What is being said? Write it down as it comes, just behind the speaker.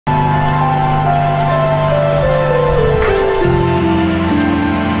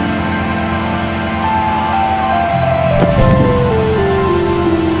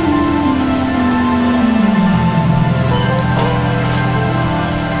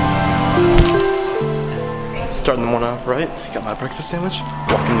starting the morning off right. Got my breakfast sandwich.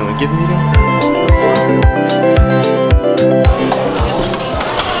 Walking to a give meeting.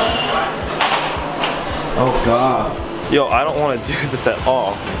 Oh God. Yo, I don't want to do this at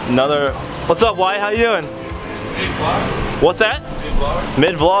all. Another. What's up, Wyatt? How you doing? Mid-vlog. What's that? Mid-vlog.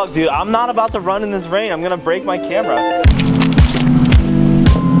 Mid-vlog, dude. I'm not about to run in this rain. I'm gonna break my camera.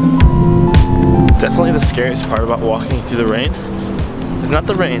 Definitely the scariest part about walking through the rain is not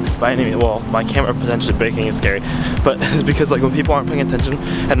the rain by any means. Well, my camera potentially breaking is scary, but it's because like when people aren't paying attention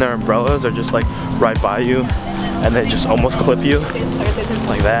and their umbrellas are just like right by you and they just almost clip you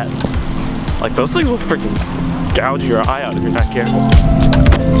like that. Like those things will freaking gouge your eye out if you're not careful.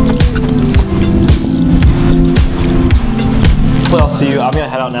 Well, I'll see you. I'm gonna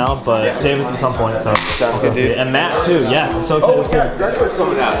head out now, but David's at some point, so sounds good. See you. And Matt too. Yes, I'm so excited to see you. Graduate's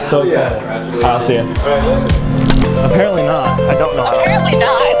coming out. So excited. I'll see you. Apparently not. I don't know how. Apparently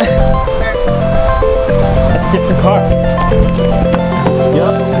not. That's a different car.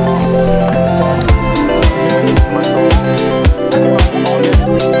 Yep.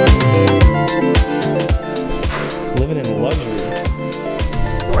 Living in luxury.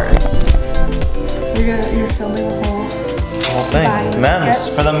 You're filming the whole thing. Memes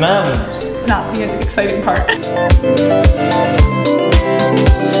for the memes. Not the exciting part.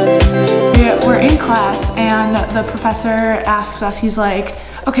 We're in class and the professor asks us, he's like,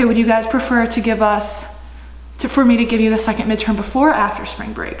 okay, would you guys prefer to give us, for me to give you the second midterm before or after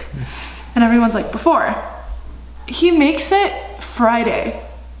spring break? And everyone's like, before. He makes it Friday.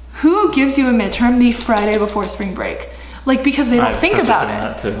 Who gives you a midterm the Friday before spring break? Like, because they don't think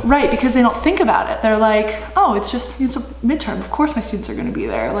about it. Right, because they don't think about it. They're like, oh, it's a midterm. Of course my students are gonna be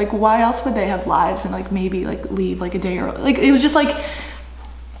there. Like, why else would they have lives and like maybe like leave like a day early? Like, it was just like,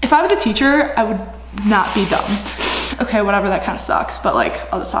 if I was a teacher, I would not be dumb. Okay, whatever, that kind of sucks, but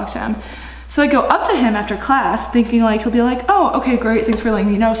like, I'll just talk to him. So I go up to him after class thinking like, he'll be like, oh, okay, great, thanks for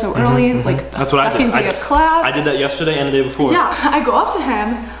letting me know so early. Like, the second day of class. I did that yesterday and the day before. Yeah, I go up to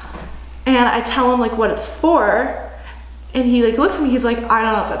him and I tell him like what it's for. And he like looks at me, he's like, I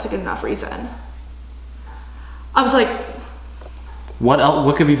don't know if that's a good enough reason. I was like, what else?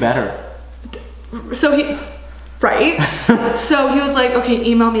 What could be better? So he, right? So he was like, okay,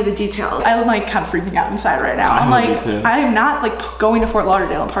 email me the details. I'm like kind of freaking out inside right now. I'm like, I am not like going to Fort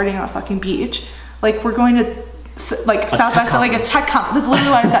Lauderdale and partying on a fucking beach. Like we're going to like South by Southwest, like a tech conference. That's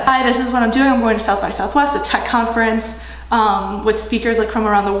literally what I said. Hi, this is what I'm doing. I'm going to South by Southwest, a tech conference. With speakers like from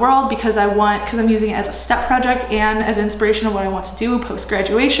around the world because I'm using it as a step project and as inspiration of what I want to do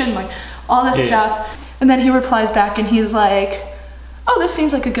post-graduation, like all this stuff. And then he replies back and he's like, oh, this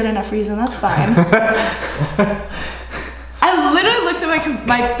seems like a good enough reason, that's fine. I literally looked at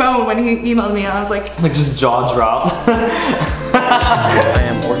my phone when he emailed me and I was like just jaw dropped. I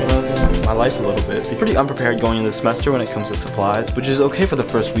am organizing my life a little bit. I'm pretty unprepared going into the semester when it comes to supplies, which is okay for the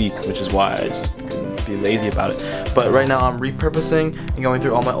first week, which is why I just be lazy about it. But right now I'm repurposing and going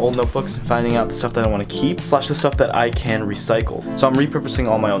through all my old notebooks and finding out the stuff that I want to keep / the stuff that I can recycle. So I'm repurposing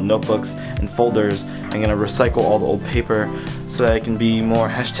all my old notebooks and folders. I'm gonna recycle all the old paper so that I can be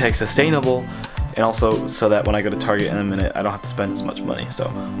more #sustainable, and also so that when I go to Target in a minute I don't have to spend as much money.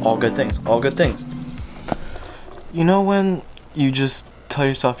 So all good things, all good things. You know when you just tell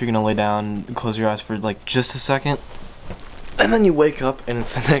yourself you're gonna lay down and close your eyes for like just a second, and then you wake up and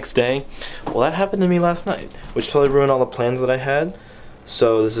it's the next day? Well, that happened to me last night, which totally ruined all the plans that I had.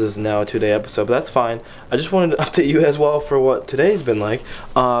 So this is now a 2-day episode, but that's fine. I just wanted to update you as well for what today's been like,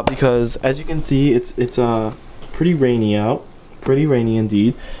 because as you can see, it's pretty rainy out, pretty rainy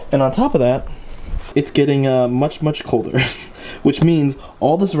indeed. And on top of that, it's getting much colder, which means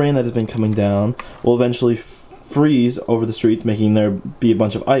all this rain that has been coming down will eventually freeze over the streets, making there be a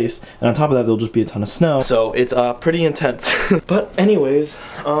bunch of ice, and on top of that there'll just be a ton of snow. So it's pretty intense. But anyways,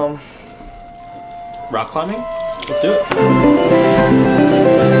 rock climbing? Let's do it.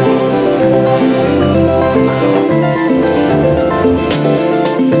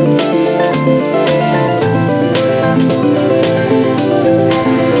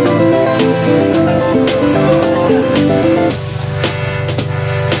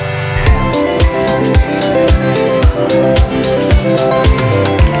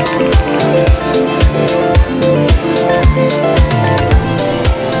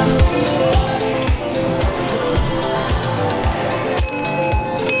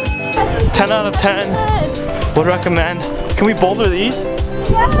 10 out of 10. Would recommend. Can we boulder these?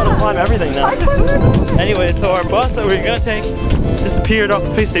 Yeah. I'm gonna climb everything now. Anyway, so our bus that we were gonna take disappeared off the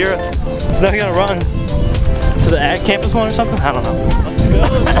face of the earth. So now we gotta run to the ag campus one or something? I don't know.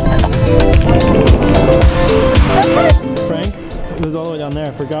 Let's go. Frank was all the way down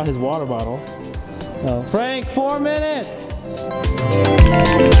there. Forgot his water bottle. Oh. Frank, 4 minutes!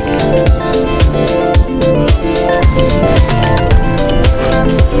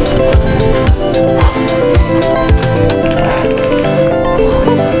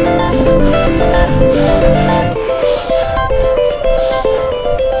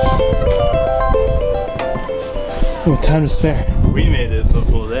 With time to spare. We made it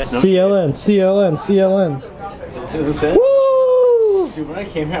before this. CLN, CLN, CLN. Is this it? Woo! Dude, when I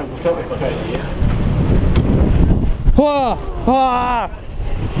came here, I looked up like idea. Ah! Ah!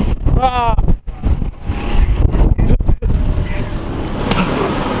 Ah!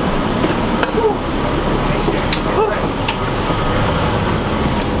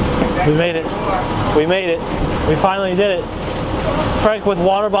 We made it. We made it. We finally did it. Frank with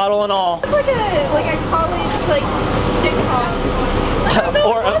water bottle and all. It's like a college sitcom. I don't know,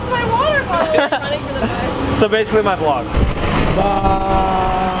 Or, lost my water bottle running for the bus. So basically my vlog.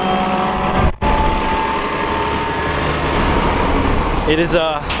 Bye. It is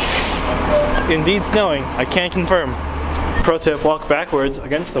indeed snowing. I can confirm. Pro tip, walk backwards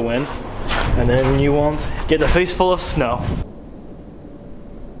against the wind and then you won't get a face full of snow.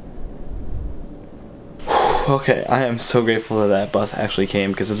 Okay, I am so grateful that that bus actually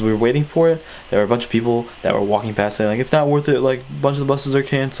came, because as we were waiting for it, there were a bunch of people that were walking past saying like, it's not worth it, like a bunch of the buses are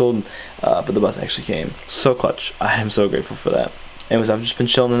canceled, but the bus actually came. So clutch. I am so grateful for that. Anyways, I've just been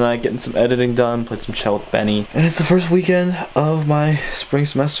chilling tonight, getting some editing done, played some chill with Benny, and it's the first weekend of my spring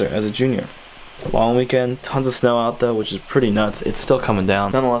semester as a junior. A long weekend, tons of snow out though, which is pretty nuts. It's still coming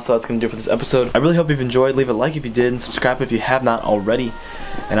down. Nonetheless, that's gonna do it for this episode. I really hope you've enjoyed. Leave a like if you did, and subscribe if you have not already,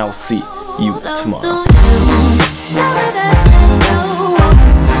 and I will see you tomorrow.